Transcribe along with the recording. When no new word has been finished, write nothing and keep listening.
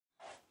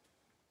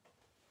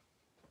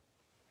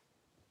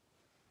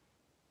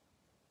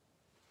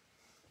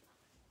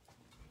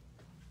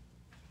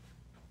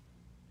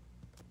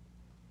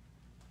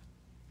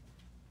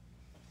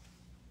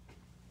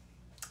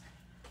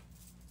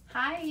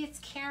Hi, it's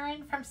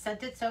Karen from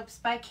Scented Soaps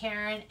by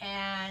Karen,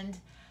 and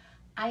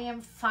I am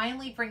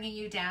finally bringing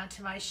you down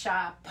to my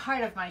shop,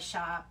 part of my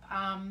shop.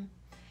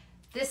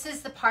 This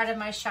is the part of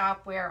my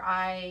shop where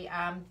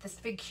this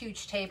big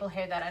huge table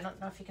here that I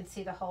don't know if you can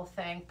see the whole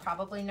thing,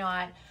 probably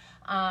not.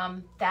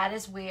 That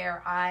is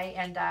where I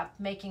end up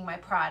making my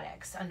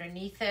products.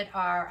 Underneath it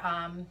are,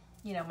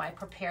 my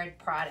prepared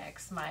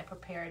products, my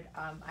prepared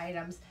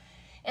items.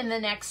 In the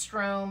next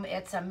room,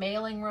 it's a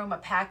mailing room, a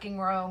packing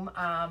room.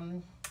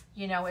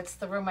 It's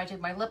the room I do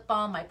my lip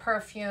balm, my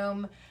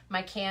perfume,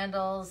 my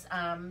candles.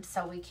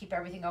 So we keep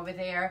everything over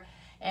there.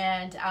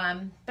 And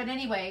but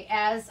anyway,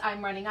 as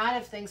I'm running out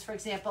of things, for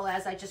example,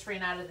 as I just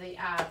ran out of the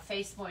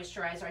face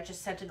moisturizer, I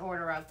just sent an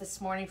order out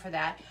this morning for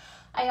that.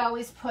 I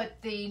always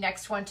put the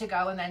next one to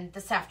go, and then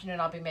this afternoon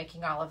I'll be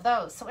making all of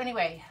those. So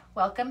anyway,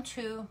 welcome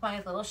to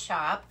my little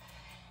shop,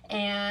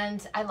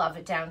 and I love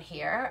it down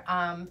here.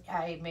 I'm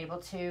able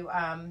to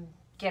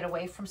get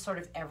away from sort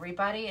of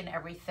everybody and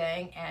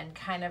everything and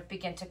kind of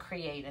begin to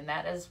create, and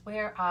that is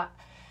where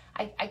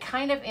I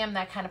kind of am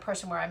that kind of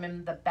person where I'm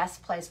in the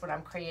best place when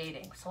I'm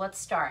creating. So let's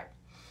start.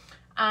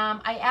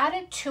 I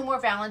added 2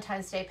 more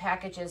Valentine's Day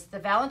packages. The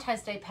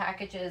Valentine's Day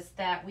packages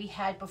that we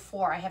had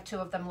before, I have 2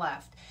 of them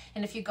left.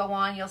 And if you go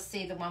on, you'll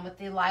see the one with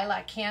the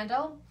lilac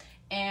candle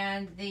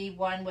and the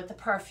one with the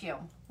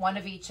perfume. One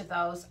of each of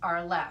those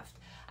are left.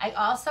 I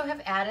also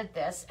have added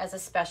this as a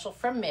special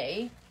from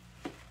me.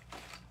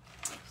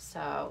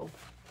 So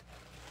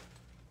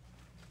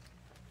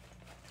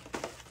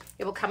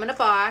it will come in a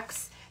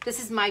box.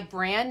 This is my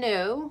brand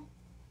new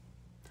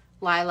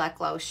lilac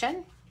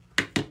lotion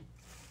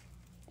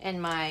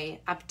and my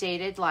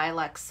updated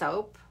lilac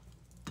soap.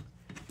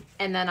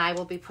 And then I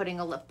will be putting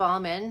a lip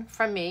balm in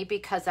from me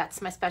because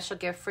that's my special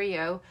gift for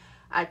you,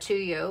 to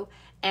you,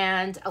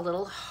 and a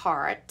little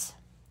heart.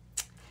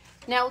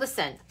 Now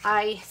listen,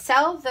 I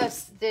sell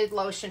the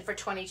lotion for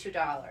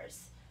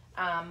 $22.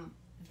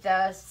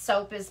 The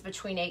soap is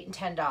between $8 and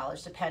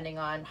 $10, depending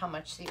on how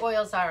much the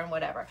oils are and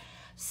whatever.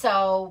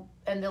 So,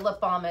 and the lip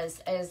balm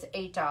is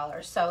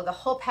 $8. So the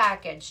whole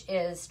package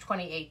is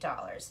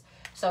 $28.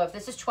 So if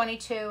this is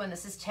 $22 and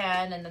this is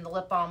 $10 and then the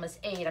lip balm is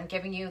 $8, I'm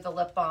giving you the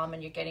lip balm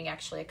and you're getting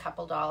actually a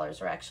couple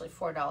dollars, or actually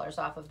 $4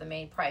 off of the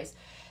main price.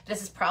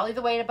 This is probably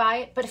the way to buy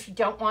it, but if you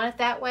don't want it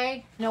that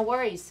way, no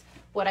worries.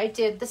 What I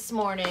did this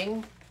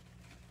morning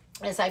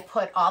is I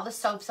put all the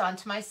soaps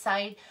onto my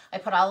site. I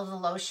put all of the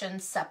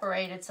lotions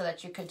separated so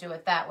that you could do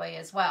it that way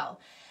as well.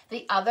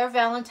 The other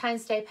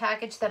Valentine's Day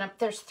package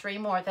there's 3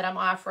 more that I'm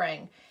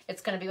offering.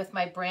 It's going to be with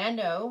my brand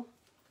new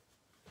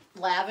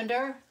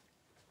lavender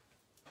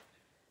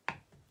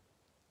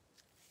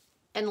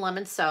and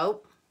lemon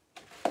soap.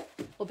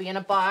 Will be in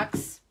a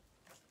box.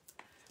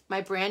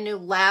 My brand new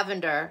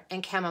lavender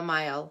and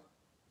chamomile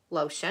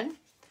lotion,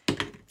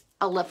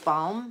 a lip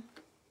balm,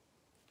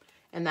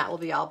 and that will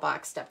be all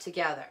boxed up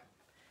together.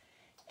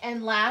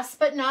 And last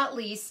but not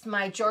least,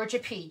 my Georgia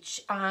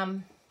Peach.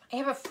 I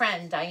have a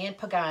friend, Diane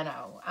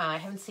Pagano. I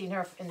haven't seen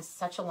her in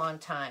such a long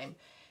time.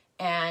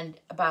 And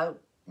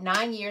about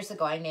 9 years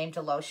ago, I named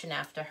a lotion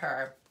after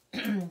her.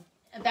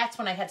 That's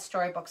when I had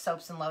Storybook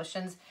Soaps and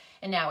Lotions.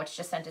 And now it's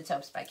just Scented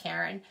Soaps by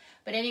Karen.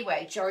 But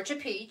anyway, Georgia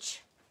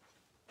Peach.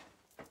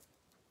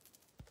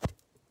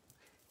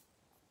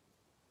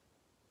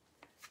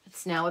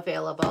 It's now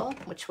available,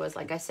 which was,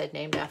 like I said,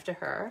 named after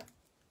her.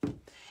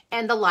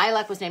 And the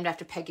lilac was named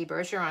after Peggy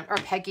Bergeron, or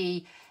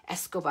Peggy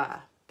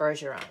Escobar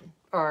Bergeron,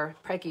 or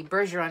Peggy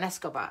Bergeron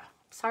Escobar.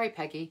 Sorry,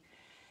 Peggy.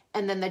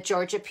 And then the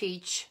Georgia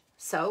Peach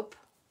soap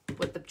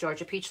with the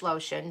Georgia Peach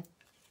lotion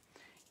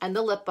and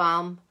the lip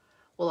balm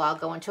will all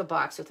go into a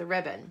box with a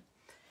ribbon.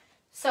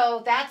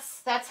 So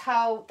that's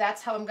how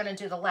I'm going to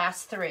do the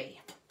last 3.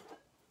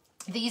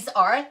 These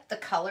are the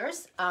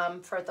colors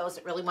for those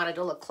that really wanted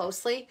to look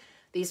closely.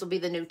 These will be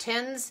the new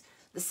tins,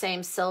 the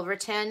same silver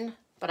tin,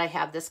 but I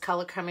have this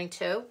color coming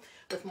too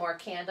with more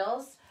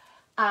candles.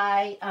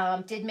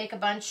 I did make a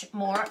bunch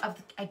more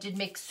I did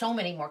make so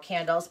many more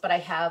candles, but I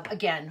have,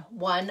 again,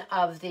 one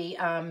of the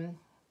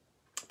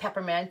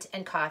peppermint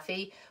and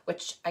coffee,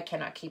 which I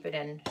cannot keep it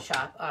in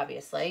shop,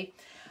 obviously.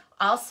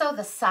 Also,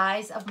 the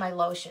size of my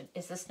lotion.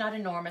 Is this not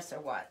enormous or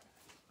what?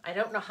 I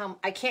don't know how,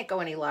 I can't go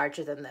any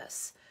larger than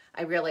this.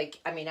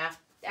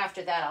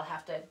 After that, I'll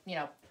have to,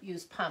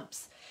 use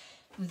pumps.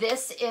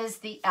 This is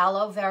the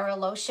aloe vera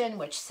lotion,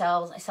 which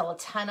I sell a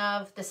ton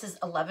of. This is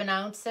 11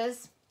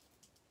 ounces,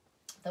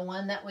 the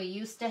one that we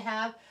used to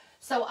have.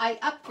 So I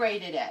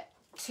upgraded it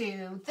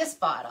to this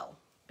bottle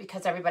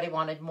because everybody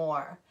wanted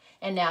more.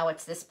 And now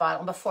it's this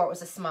bottle. Before it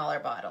was a smaller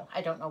bottle.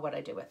 I don't know what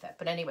I do with it.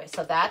 But anyway,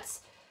 so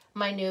that's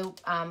my new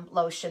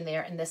lotion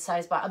there in this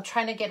size bottle. I'm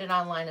trying to get it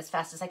online as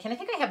fast as I can. I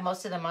think I have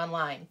most of them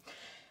online.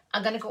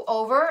 I'm going to go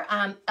over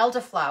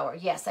elderflower.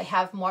 Yes, I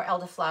have more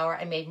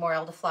elderflower. I made more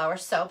elderflower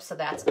soap, so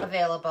that's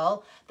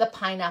available. The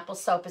pineapple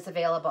soap is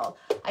available.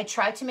 I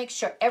tried to make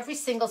sure every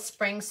single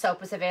spring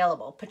soap is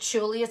available.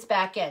 Patchouli is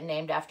back in,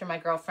 named after my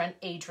girlfriend,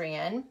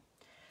 Adrienne.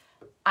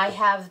 I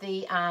have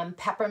the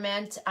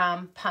peppermint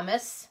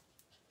pumice,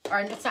 or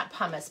it's not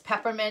pumice,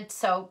 peppermint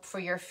soap for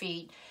your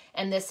feet.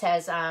 And this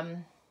has,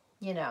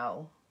 you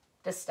know,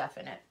 this stuff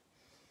in it.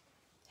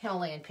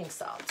 Himalayan pink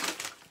salt.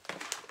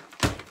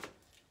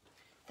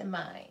 The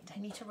mind. I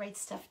need to write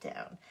stuff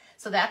down.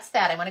 So that's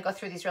that. I want to go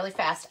through these really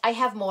fast. I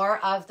have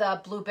more of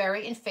the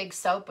blueberry and fig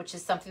soap, which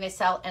is something they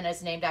sell and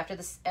is named after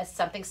this as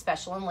something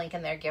special in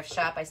Lincoln, their gift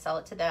shop. I sell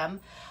it to them.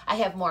 I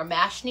have more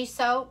Mashni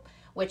soap,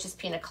 which is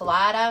pina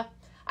colada.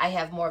 I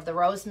have more of the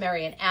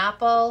rosemary and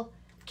apple.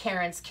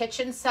 Karen's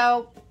Kitchen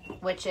soap,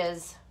 which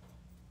is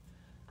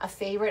a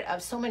favorite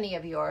of so many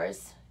of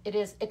yours.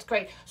 It's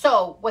great.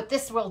 So what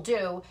this will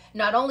do,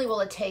 not only will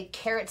it take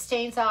carrot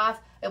stains off,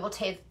 it will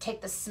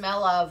take the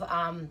smell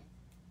of,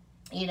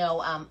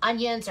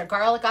 onions or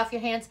garlic off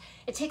your hands.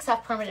 It takes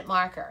off permanent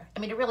marker. I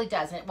mean, it really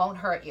does, and it won't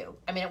hurt you.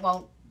 I mean, it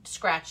won't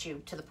scratch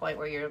you to the point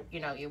where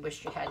you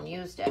wish you hadn't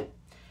used it.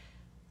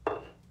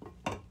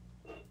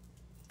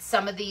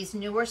 Some of these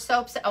newer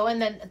soaps. Oh,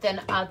 and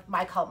then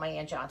I call it my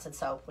Ann Johnson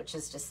soap, which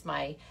is just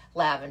my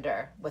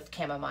lavender with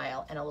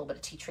chamomile and a little bit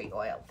of tea tree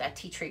oil. That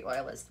tea tree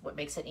oil is what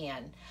makes it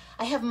Ann.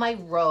 I have my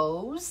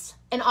rose.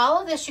 And all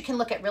of this you can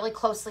look at really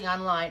closely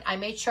online. I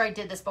made sure I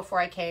did this before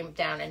I came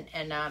down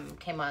and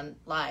came on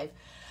live.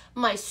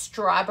 My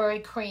strawberry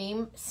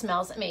cream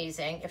smells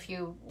amazing. If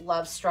you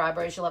love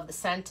strawberries, you love the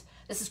scent.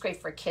 This is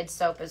great for kids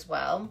soap as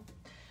well.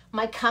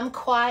 My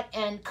kumquat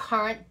and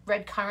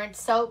red currant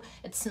soap.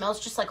 It smells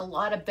just like a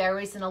lot of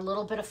berries and a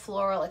little bit of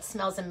floral. It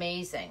smells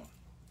amazing.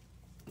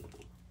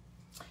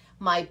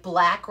 My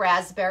black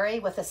raspberry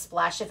with a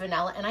splash of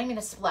vanilla. And I mean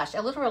a splash.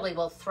 I literally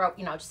will throw,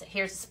 just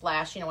here's a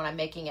splash, when I'm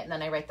making it, and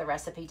then I write the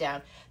recipe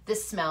down.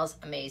 This smells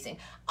amazing.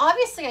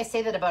 Obviously, I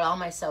say that about all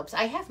my soaps.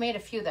 I have made a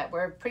few that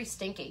were pretty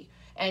stinky.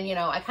 And,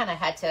 I kind of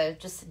had to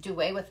just do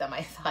away with them.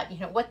 I thought,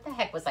 what the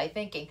heck was I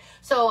thinking?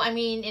 So, I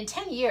mean, in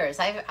 10 years,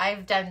 I've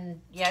had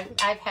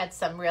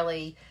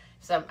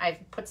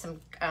I've put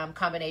some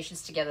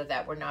combinations together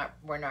that were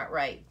not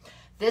right.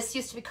 This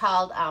used to be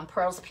called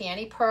Pearl's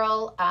Peony.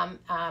 Pearl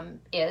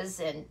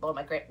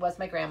was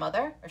my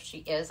grandmother, or she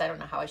is. I don't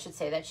know how I should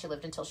say that. She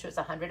lived until she was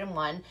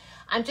 101.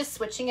 I'm just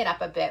switching it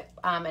up a bit,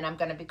 and I'm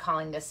going to be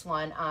calling this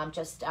one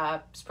just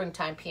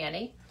Springtime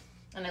Peony.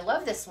 And I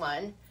love this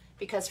one,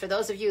 because for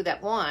those of you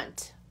that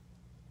want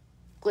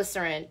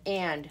glycerin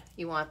and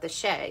you want the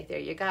shea, there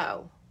you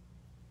go.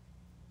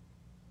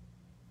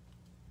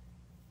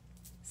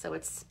 So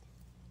it's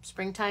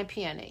Springtime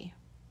Peony.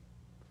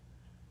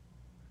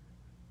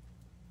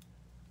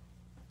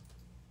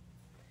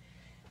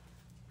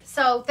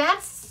 So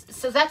that's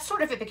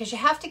sort of it, because you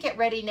have to get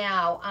ready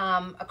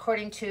now.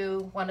 According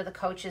to one of the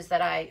coaches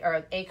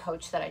a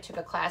coach that I took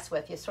a class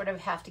with, you sort of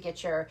have to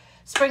get your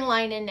spring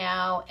line in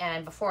now.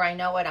 And before I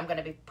know it, I'm going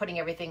to be putting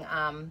everything,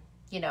 on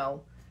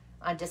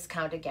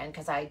discount again,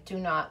 because I do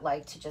not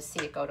like to just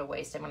see it go to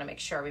waste. I want to make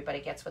sure everybody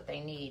gets what they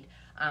need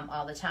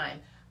all the time.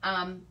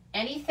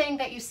 Anything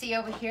that you see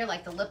over here,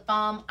 like the lip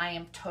balm, I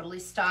am totally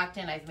stocked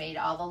in. I've made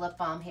all the lip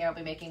balm here. I'll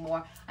be making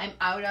more. I'm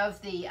out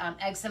of the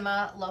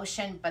eczema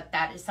lotion, but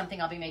that is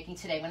something I'll be making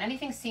today. When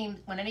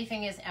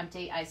anything is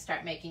empty, I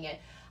start making it.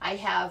 I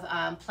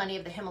have plenty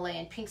of the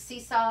Himalayan pink sea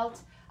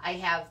salt. I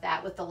have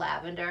that with the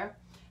lavender.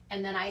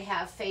 And then I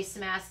have face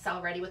masks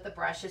already with the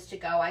brushes to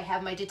go. I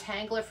have my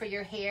detangler for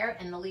your hair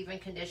and the leave-in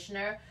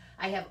conditioner.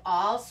 I have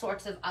all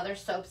sorts of other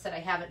soaps that I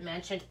haven't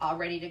mentioned all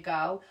ready to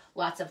go.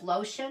 Lots of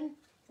lotion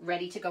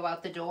ready to go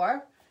out the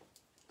door.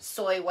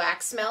 Soy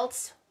wax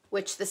melts,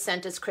 which the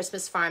scent is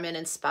Christmas Farm Inn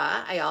and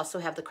Spa. I also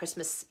have the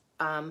Christmas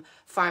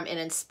Farm Inn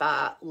and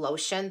Spa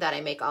lotion that I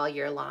make all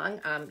year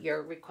long,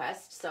 your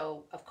request.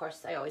 So, of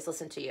course, I always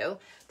listen to you.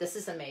 This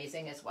is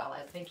amazing as well.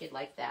 I think you'd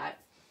like that.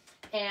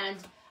 And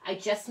I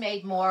just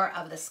made more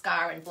of the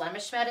scar and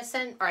blemish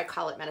medicine, or I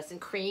call it medicine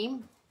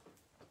cream.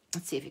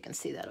 Let's see if you can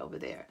see that over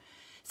there.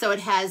 So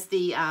it has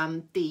the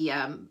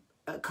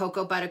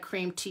cocoa butter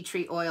cream, tea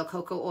tree oil,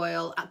 cocoa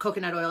oil,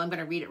 coconut oil. I'm going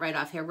to read it right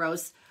off here.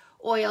 Rose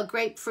oil,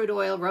 grapefruit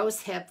oil, rose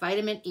hip,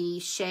 vitamin E,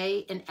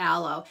 shea, and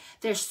aloe.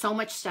 There's so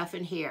much stuff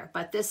in here,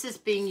 but this is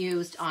being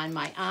used on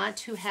my aunt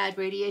who had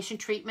radiation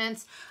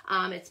treatments.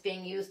 It's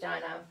being used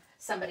on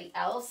somebody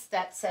else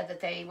that said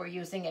that they were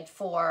using it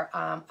for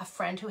a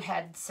friend who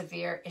had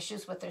severe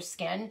issues with their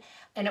skin,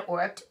 and it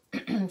worked.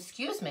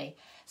 Excuse me.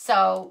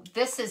 So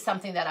this is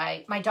something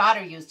that my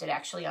daughter used it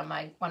actually on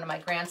one of my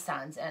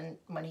grandsons, and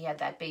when he had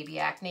that baby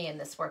acne, and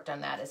this worked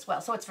on that as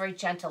well. So it's very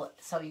gentle,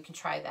 so you can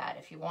try that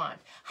if you want.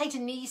 Hi,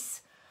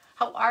 Denise.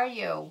 How are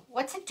you?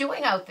 What's it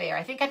doing out there?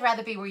 I think I'd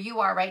rather be where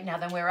you are right now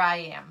than where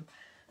I am.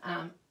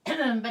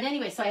 But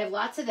anyway, so I have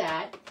lots of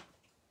that.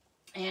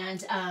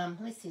 And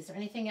let's see, is there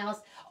anything else?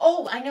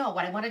 Oh, I know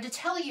what I wanted to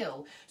tell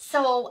you.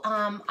 So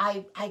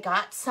I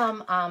got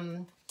some...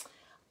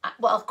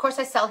 well, of course,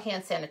 I sell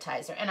hand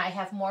sanitizer, and I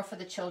have more for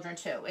the children,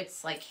 too.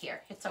 It's like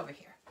here. It's over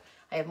here.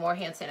 I have more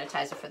hand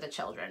sanitizer for the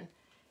children.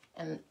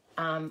 And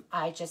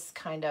I just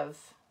kind of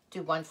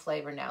do one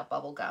flavor now,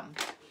 bubble gum.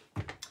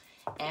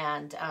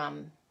 And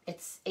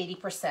it's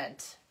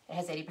 80%. It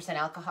has 80%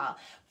 alcohol.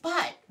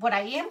 But what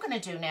I am going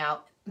to do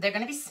now, they're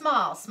going to be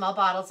small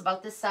bottles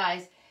about this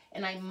size,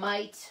 and I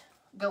might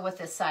go with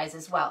this size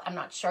as well. I'm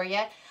not sure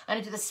yet. I'm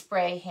gonna do the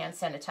spray hand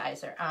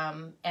sanitizer,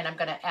 and I'm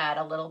gonna add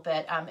a little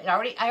bit. I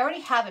already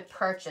have it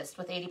purchased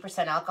with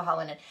 80% alcohol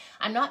in it.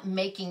 I'm not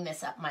making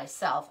this up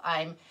myself.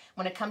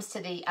 When it comes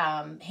to the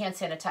hand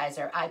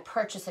sanitizer, I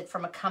purchase it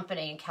from a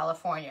company in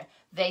California.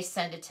 They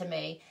send it to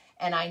me,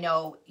 and I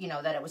know,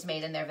 that it was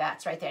made in their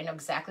vats right there. I know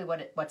exactly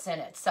what's in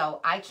it.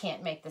 So I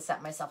can't make this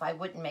up myself. I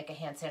wouldn't make a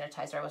hand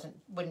sanitizer. I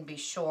wouldn't be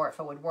sure if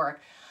it would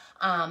work.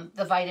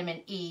 The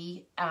vitamin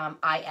E,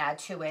 I add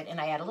to it, and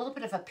I add a little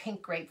bit of a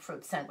pink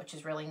grapefruit scent, which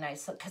is really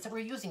nice because we're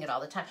using it all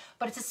the time.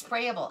 But it's a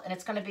sprayable, and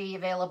it's going to be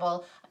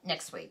available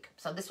next week.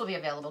 So this will be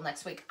available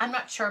next week. I'm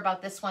not sure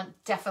about this one.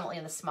 Definitely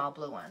in the small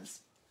blue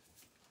ones.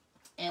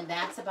 And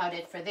that's about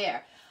it for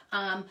there.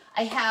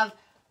 I have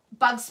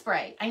bug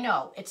spray. I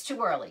know, it's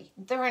too early.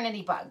 There aren't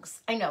any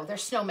bugs. I know,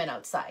 there's snowmen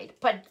outside.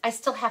 But I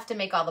still have to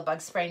make all the bug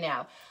spray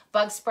now.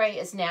 Bug spray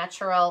is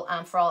natural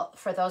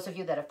for those of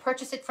you that have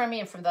purchased it from me,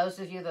 and for those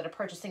of you that are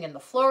purchasing in the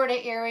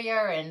Florida area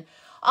and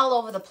all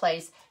over the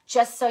place.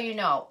 Just so you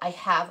know, I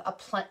have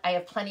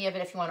plenty of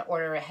it if you want to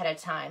order ahead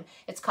of time.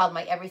 It's called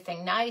My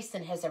Everything Nice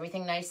and has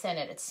everything nice in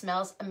it. It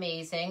smells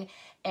amazing,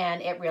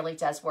 and it really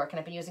does work. And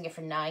I've been using it for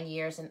 9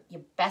 years, and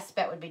your best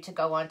bet would be to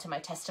go on to my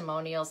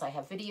testimonials. I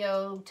have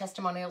video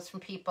testimonials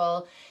from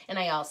people, and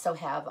I also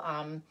have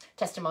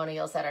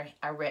testimonials that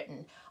are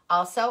written.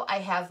 Also, I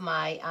have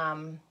my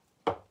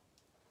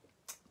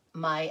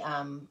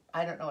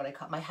I don't know what I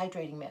call it, my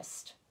hydrating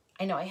mist.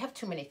 I know I have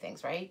too many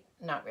things, right?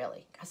 Not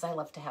really, because I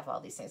love to have all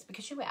these things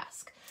because you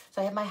ask.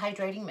 So I have my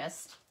hydrating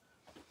mist,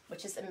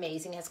 which is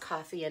amazing. It has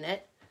coffee in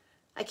it.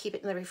 I keep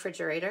it in the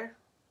refrigerator.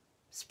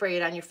 Spray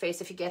it on your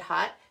face if you get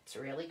hot. It's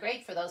really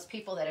great for those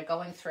people that are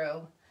going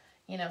through,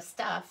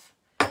 stuff.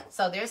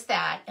 So there's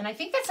that. And I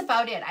think that's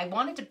about it. I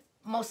wanted to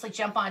mostly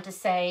jump on to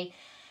say,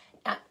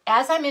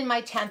 as I'm in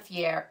my 10th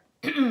year,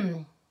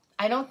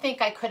 I don't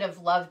think I could have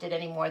loved it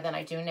any more than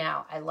I do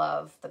now. I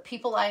love the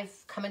people I've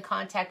come in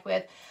contact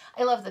with.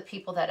 I love the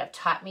people that have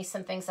taught me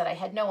some things that I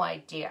had no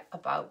idea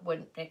about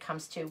when it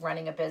comes to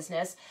running a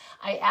business.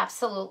 I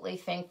absolutely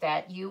think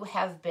that you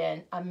have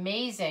been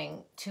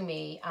amazing to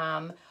me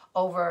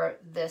over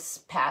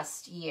this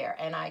past year,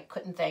 and I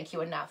couldn't thank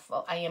you enough.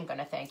 Well, I am going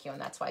to thank you, and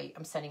that's why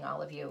I'm sending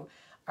all of you,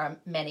 or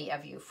many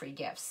of you, free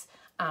gifts.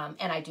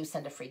 And I do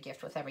send a free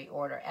gift with every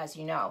order, as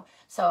you know.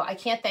 So I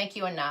can't thank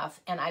you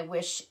enough, and I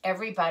wish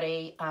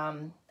everybody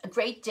a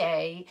great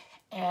day,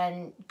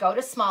 and go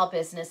to small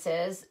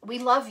businesses. We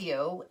love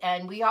you,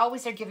 and we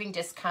always are giving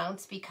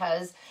discounts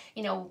because,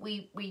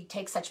 we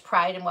take such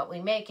pride in what we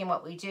make and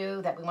what we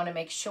do that we want to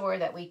make sure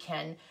that we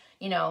can,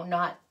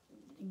 not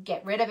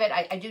get rid of it.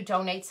 I do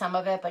donate some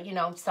of it, but,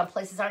 some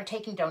places aren't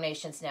taking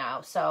donations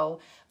now. So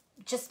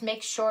just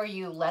make sure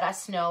you let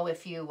us know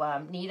if you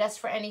need us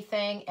for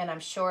anything. And I'm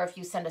sure if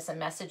you send us a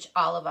message,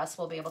 all of us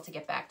will be able to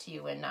get back to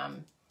you and,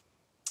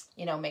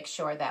 make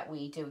sure that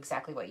we do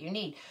exactly what you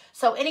need.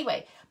 So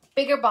anyway,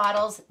 bigger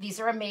bottles. These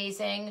are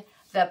amazing.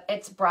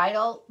 It's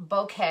bridal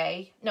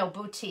bouquet. No,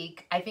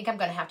 boutique. I think I'm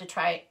going to have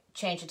to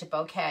change it to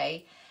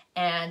bouquet.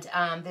 And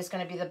there's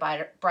going to be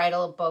the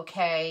bridal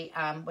bouquet,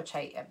 which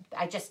I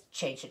just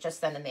changed it just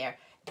then and there.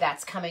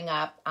 That's coming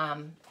up.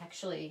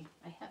 Actually,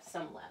 I have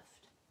some left.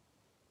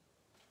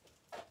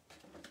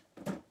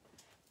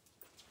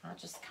 I'll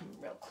just come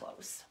real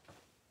close.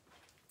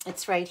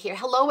 It's right here.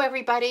 Hello,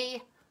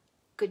 everybody.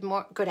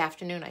 Good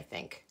afternoon, I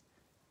think.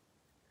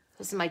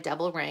 This is my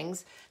double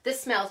rings.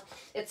 This smells,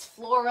 it's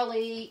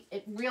florally,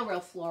 real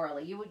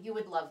florally. You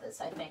would love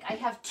this, I think. I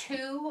have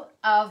 2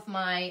 of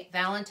my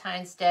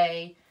Valentine's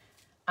Day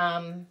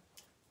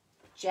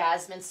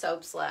jasmine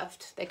soaps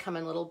left. They come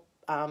in little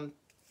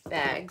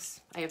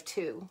bags. I have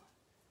 2.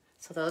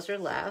 So those are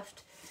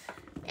left.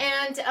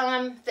 And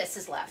this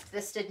is left.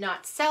 This did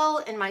not sell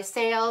in my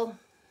sale.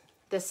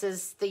 This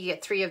is you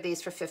get 3 of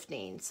these for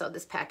 $15. So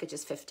this package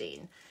is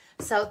 $15.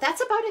 So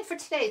that's about it for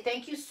today.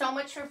 Thank you so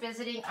much for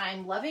visiting.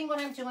 I'm loving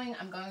what I'm doing.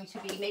 I'm going to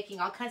be making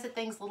all kinds of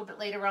things a little bit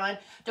later on.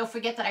 Don't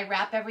forget that I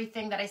wrap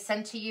everything that I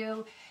send to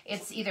you.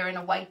 It's either in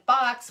a white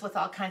box with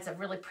all kinds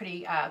of really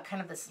pretty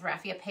kind of this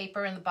raffia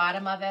paper in the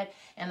bottom of it.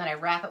 And then I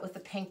wrap it with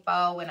the pink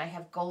bow, and I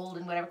have gold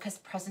and whatever, because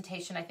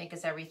presentation, I think,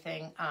 is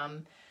everything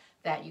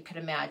that you could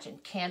imagine.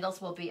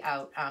 Candles will be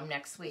out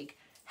next week.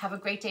 Have a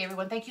great day,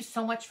 everyone. Thank you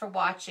so much for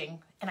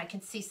watching. And I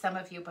can see some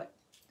of you, but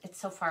it's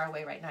so far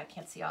away right now. I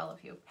can't see all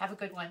of you. Have a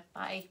good one.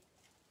 Bye.